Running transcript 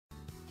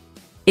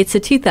It's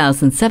a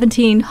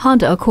 2017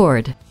 Honda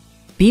Accord.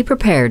 Be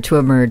prepared to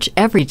emerge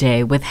every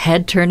day with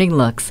head-turning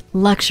looks,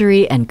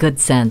 luxury, and good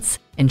sense.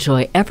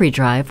 Enjoy every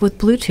drive with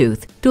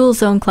Bluetooth,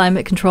 dual-zone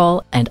climate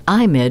control, and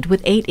iMid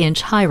with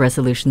 8-inch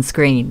high-resolution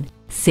screen.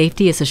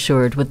 Safety is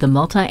assured with the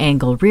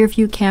multi-angle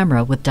rear-view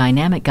camera with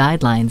dynamic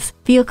guidelines,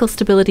 vehicle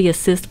stability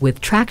assist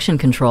with traction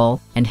control,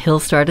 and hill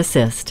start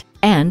assist.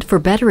 And for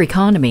better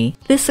economy,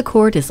 this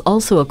Accord is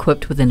also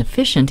equipped with an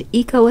efficient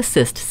Eco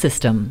Assist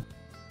system.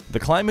 The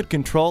climate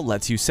control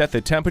lets you set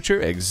the temperature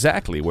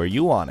exactly where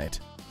you want it.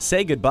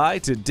 Say goodbye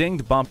to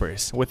dinged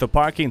bumpers with the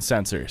parking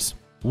sensors.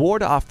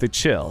 Ward off the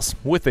chills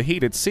with the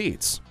heated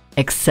seats.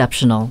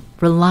 Exceptional,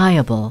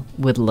 reliable,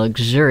 with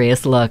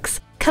luxurious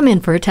looks. Come in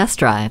for a test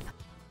drive.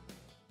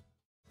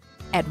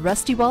 At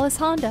Rusty Wallis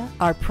Honda,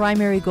 our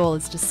primary goal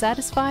is to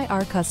satisfy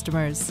our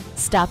customers.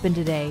 Stop in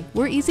today.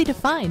 We're easy to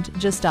find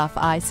just off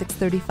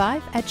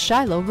I-635 at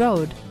Shiloh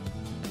Road.